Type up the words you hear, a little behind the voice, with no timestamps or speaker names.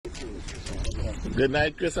Good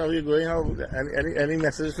night, Chris. How are you going? How any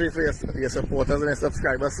message for your supporters and your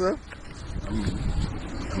subscribers, sir?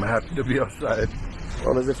 I'm happy to be outside.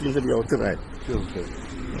 How does it feel to be out tonight? Feels good.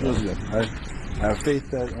 Feels good. I have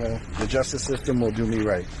faith that the justice system will do me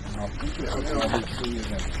right.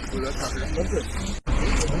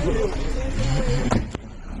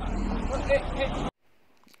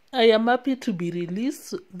 I am happy to be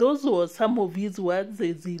released. Those were some of his words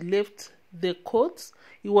as he left the courts.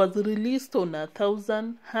 He was released on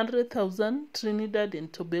 100,000 Trinidad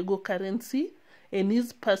and Tobago currency, and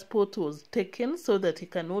his passport was taken so that he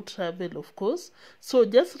cannot travel, of course. So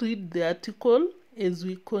just read the article as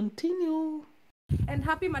we continue. And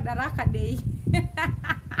happy Madaraka Day.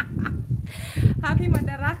 Happy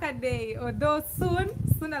Madaraka Day. Although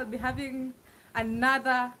soon I'll be having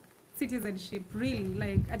another citizenship. Really,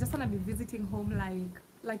 like I just want to be visiting home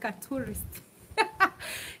like a tourist.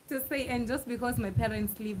 To say, and just because my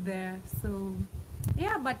parents live there. So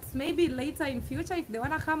yeah, but maybe later in future if they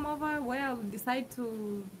want to come over where I'll decide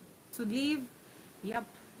to live, yep,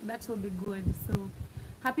 that will be good. So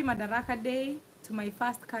happy Madaraka Day to my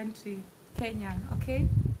first country, Kenya. Okay,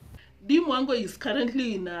 Deemwango is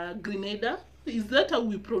currently in Grenada. Is that how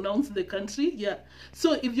we pronounce the country? Yeah.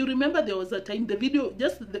 So if you remember, there was a time, the video,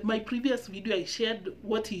 my previous video, I shared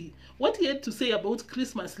what he had to say about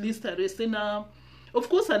Christmas list arrest, and of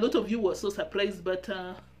course a lot of you were so surprised, but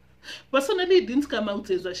personally it didn't come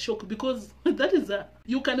out as a shock, because that is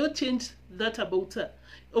you cannot change that about her.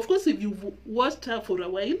 Of course, if you've watched her for a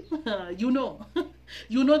while, you know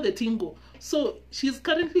the tingo. So she's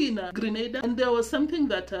currently in Grenada, and there was something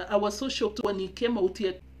that I was so shocked when he came out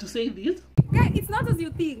here to say this. Guys, it's not as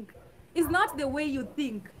you think. It's not the way you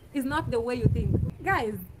think. It's not the way you think.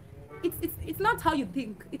 Guys, it's not how you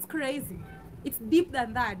think. It's crazy. It's deep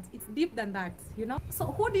than that. It's deep than that, you know? So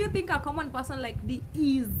who do you think a common person like the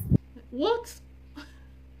is? What?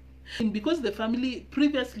 Because the family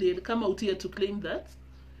previously had come out here to claim that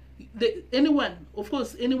anyone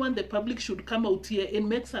the public should come out here and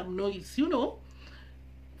make some noise, you know,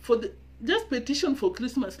 for the just petition for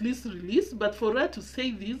Christmas list release. But for her to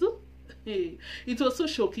say this, hey, it was so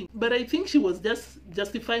shocking. But I think she was just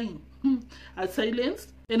justifying her silence.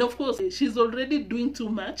 And of course, she's already doing too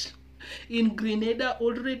much in Grenada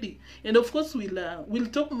already. And of course, we'll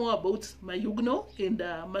talk more about Mayugno and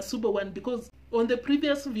Masuba one, because on the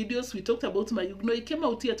previous videos we talked about Mayugno. He came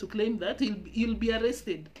out here to claim that he'll be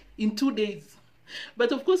arrested in 2 days.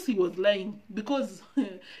 But of course he was lying, because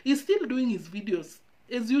he's still doing his videos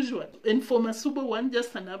as usual. And for Masuba one,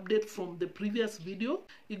 just an update from the previous video,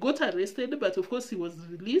 he got arrested, but of course he was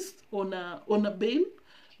released on a bail.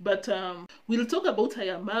 But we'll talk about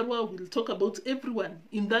iammarwa, we'll talk about everyone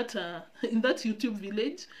in that YouTube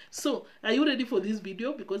village. So are you ready for this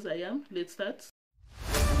video? Because I am. Let's start.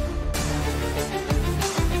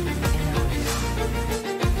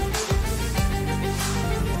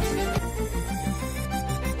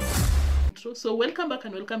 So welcome back,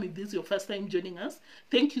 and welcome if this is your first time joining us.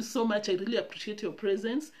 Thank you so much. I really appreciate your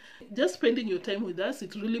presence. Just spending your time with us,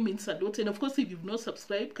 it really means a lot. And of course, if you've not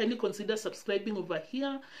subscribed, kindly consider subscribing over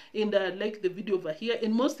here and like the video over here.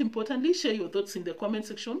 And most importantly, share your thoughts in the comment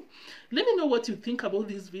section. Let me know what you think about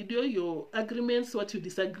this video, your agreements, what you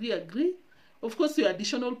disagree, agree. Of course, your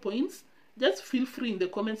additional points. Just feel free in the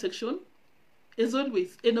comment section, as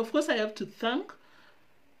always. And of course, I have to thank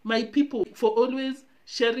my people for always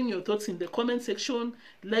sharing your thoughts in the comment section,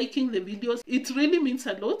 liking the videos. It really means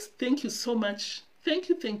a lot. Thank you so much. Thank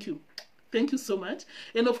you so much.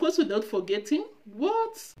 And of course, without forgetting,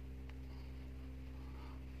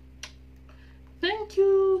 thank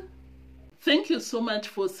you so much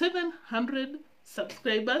for 700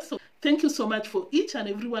 subscribers. So thank you so much for each and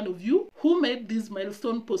every one of you who made this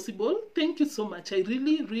milestone possible. Thank you so much. I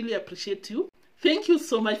really appreciate you. Thank you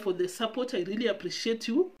so much for the support. I really appreciate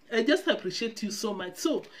you. I just appreciate you so much.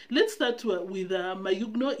 So let's start with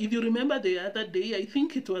Mayugno. If you remember the other day, I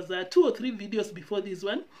think it was 2 or 3 videos before this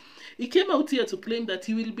one, he came out here to claim that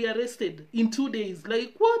he will be arrested in 2 days.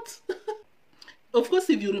 Like, what? Of course,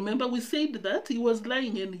 if you remember, we said that he was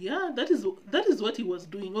lying, and yeah, that is what he was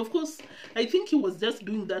doing. Of course, I think he was just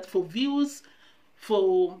doing that for views,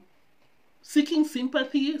 for seeking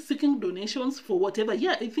sympathy, seeking donations for whatever.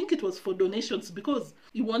 Yeah, I think it was for donations, because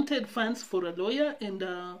he wanted funds for a lawyer, and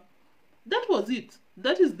that was it.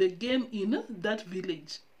 That is the game in that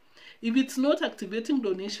village. If it's not activating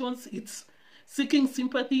donations, it's seeking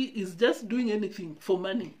sympathy, is just doing anything for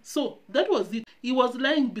money. So that was it. He was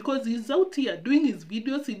lying, because he's out here doing his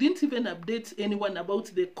videos. He didn't even update anyone about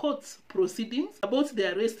the court proceedings, about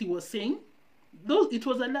the arrest he was saying. Though it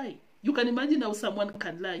was a lie. You can imagine how someone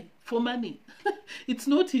can lie for money. It's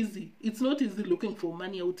not easy. It's not easy looking for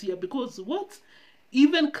money out here, because what? He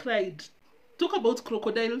even cried. Talk about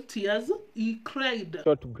crocodile tears. He cried.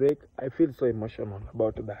 Short break. I feel so emotional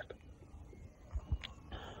about that.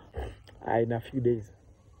 In a few days,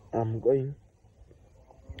 I'm going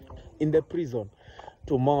in the prison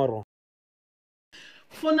tomorrow.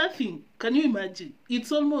 For nothing. Can you imagine?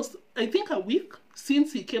 It's almost, I think, a week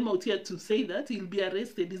since he came out here to say that he'll be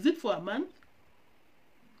arrested. Is it for a month?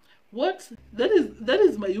 What? That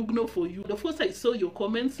is mayugno for you. Of course, I saw your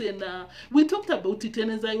comments, and we talked about it.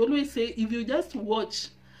 And as I always say, if you just watch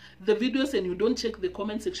the videos and you don't check the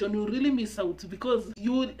comment section, you'll really miss out, because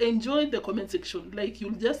you will enjoy the comment section. Like,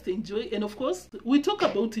 you'll just enjoy. And of course, we talk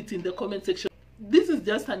about it in the comment section. This is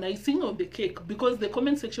just an icing on the cake, because the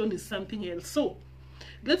comment section is something else. So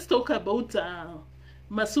let's talk about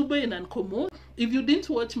Masubo and Unclemo. If you didn't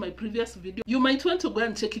watch my previous video, you might want to go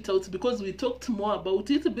and check it out, because we talked more about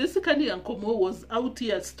it. Basically, Unclemo was out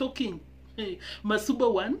here stalking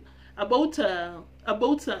Masubo 1 about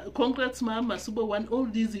congratsmum, Masubo 1, all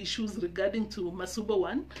these issues regarding to Masubo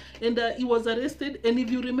 1, and he was arrested. And if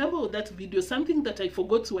you remember that video, something that I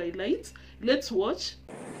forgot to highlight, let's watch.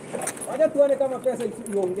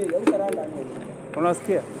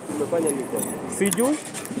 Unasikia? Sijui.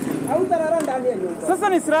 Sasa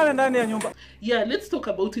nisirale ndani ya nyumba. Yeah, let's talk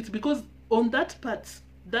about it, because on that part,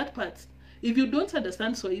 if you don't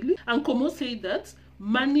understand Swahili, Unclemo said that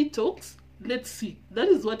money talks. Let's see. That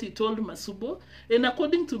is what he told Masubo. And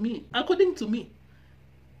according to me,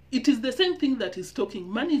 it is the same thing that is talking.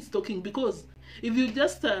 Money is talking, because if you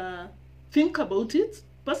just think about it,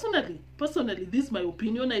 personally, this is my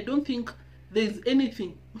opinion. I don't think there is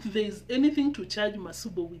anything to charge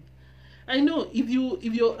Masubo with. I know if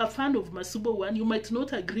you're a fan of Masubo 1, you might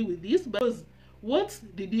not agree with this, because what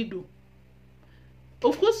did he do?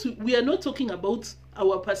 Of course, we are not talking about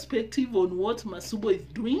our perspective on what Masubo is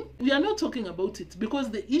doing. We are not talking about it, because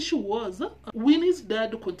the issue was Winnie's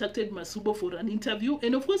dad contacted Masubo for an interview,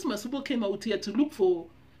 and of course Masubo came out here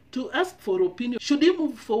to ask for opinion. Should he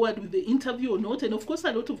move forward with the interview or not? And of course,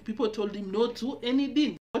 a lot of people told him not to, and he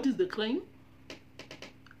didn't. What is the crime?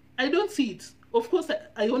 I don't see it. Of course,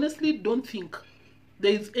 I honestly don't think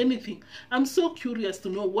there is anything. I'm so curious to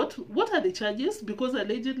know what are the charges, because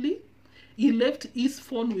allegedly he left his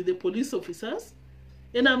phone with the police officers,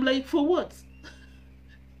 and I'm like, for what?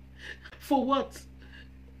 For what?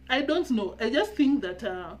 I don't know. I just think that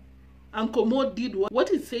Unclemo did what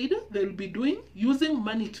he said they'll be doing, using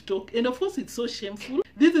money to talk. And of course, it's so shameful.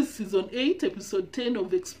 This is season 8, episode 10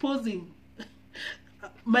 of exposing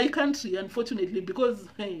my country, unfortunately, because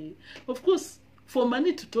hey, of course, for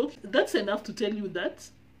money to talk, that's enough to tell you that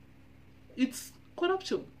it's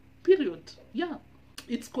corruption, period. Yeah,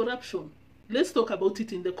 it's corruption. Let's talk about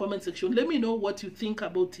it in the comment section. Let me know what you think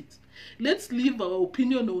about it. Let's leave our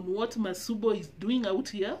opinion on what Masubo is doing out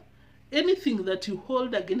here. Anything that you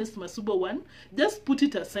hold against Masubo 1, just put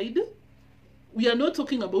it aside. We are not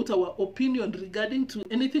talking about our opinion regarding to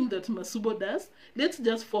anything that Masubo does. Let's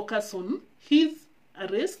just focus on his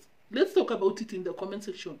arrest. Let's talk about it in the comment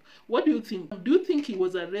section. What do you think? Do you think he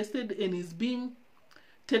was arrested and is being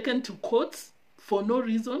taken to court for no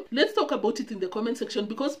reason? Let's talk about it in the comment section,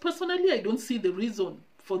 because personally I don't see the reason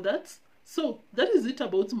for that. So that is it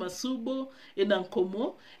about Masubo and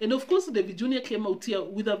Unclemo. And of course, davyjnr came out here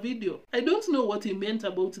with a video. I don't know what he meant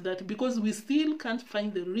about that, because we still can't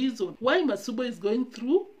find the reason why Masubo is going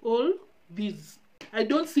through all this. I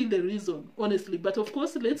don't see the reason, honestly. But of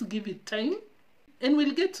course, let's give it time, and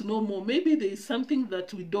we'll get to know more. Maybe there is something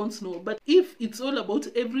that we don't know. But if it's all about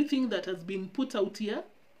everything that has been put out here,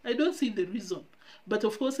 I don't see the reason. But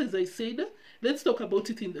of course, as I said, let's talk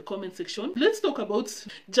about it in the comment section. Let's talk about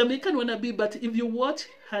Jamaican wannabe. But if you watch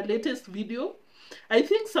her latest video, I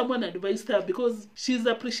think someone advised her, because she's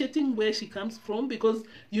appreciating where she comes from, because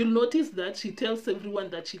you'll notice that she tells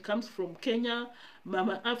everyone that she comes from Kenya,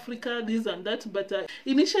 Mama Africa, this and that. But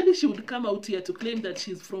initially she would come out here to claim that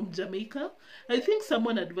she's from Jamaica. I think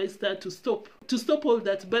someone advised her to stop all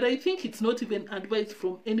that. But I think it's not even advice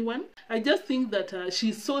from anyone. I just think that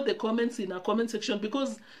she saw the comments in her comment section,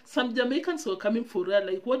 because some Jamaicans were coming for her,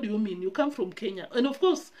 like, what do you mean? You come from Kenya. And of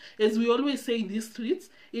course, as we always say in these streets,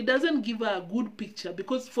 it doesn't give her a good picture,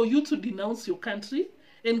 because for you to denounce your country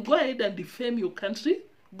and go ahead and defame your country,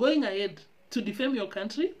 going ahead to defame your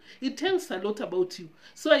country, it tells a lot about you.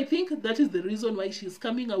 So I think that is the reason why she's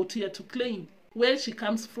coming out here to claim where she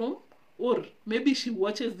comes from, or maybe she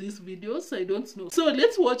watches these videos, I don't know. So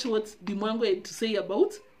let's watch what deemwango had to say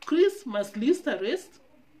about Chris must list arrest.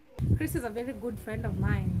 Chris is a very good friend of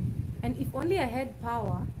mine, and if only I had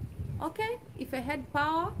power, okay, if I had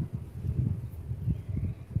power,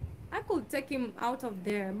 I could take him out of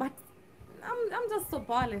there, but I'm just so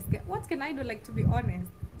powerless. What can I do? Like, to be honest,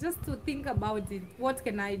 just to think about it, what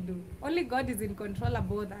can I do? Only God is in control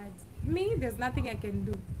about that. Me, there's nothing I can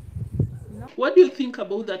do. No? What do you think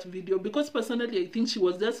about that video? Because personally, I think she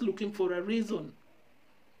was just looking for a reason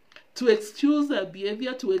to excuse her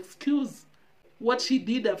behavior, to excuse what she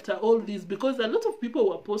did after all this, because a lot of people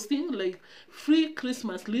were posting like free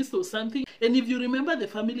Christmas list or something. And if you remember, the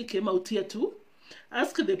family came out here to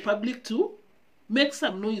ask the public to make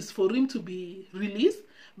some noise for him to be released.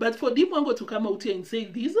 But for deemwango to come out here and say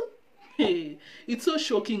this, hey, it's so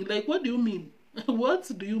shocking. Like, what do you mean? What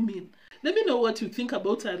do you mean? Let me know what you think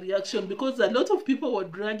about her reaction, because a lot of people were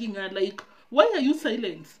dragging her like, why are you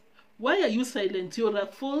silent? Why are you silent? You're a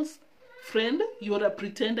false friend. You're a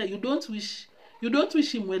pretender. You don't wish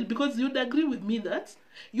him well, because you'd agree with me that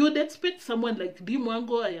you'd expect someone like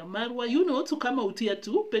deemwango, iammarwa, you know, to come out here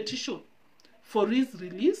to petition for his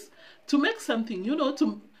release, to make something, you know,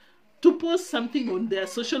 to post something on their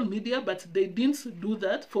social media, but they didn't do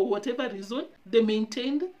that for whatever reason. They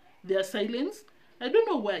maintained their silence. I don't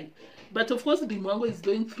know why. But of course, deemwango is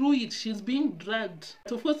going through it. She's being dragged.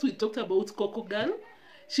 Of course, we talked about cocogirl.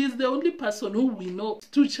 She's the only person who we know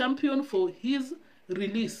to champion for his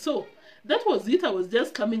release. So that was it. I was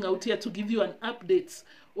just coming out here to give you an update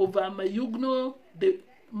of mayugno, the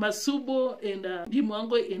masubo, and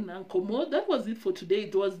deemwango and unclemo. That was it for today.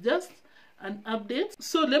 It was just an update.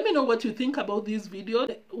 So let me know what you think about this video,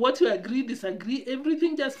 what you agree, disagree,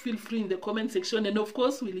 everything. Just feel free in the comment section, and of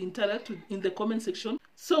course we'll interact in the comment section.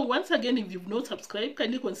 So once again, if you've not subscribed,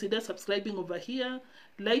 kindly consider subscribing over here,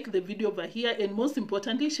 like the video over here, and most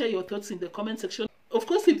importantly, share your thoughts in the comment section. Of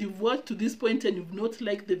course, if you've watched to this point and you've not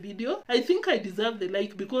liked the video, I think I deserve the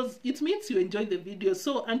like, because it means you enjoyed the video.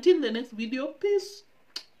 So until the next video, peace.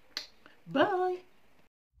 Bye.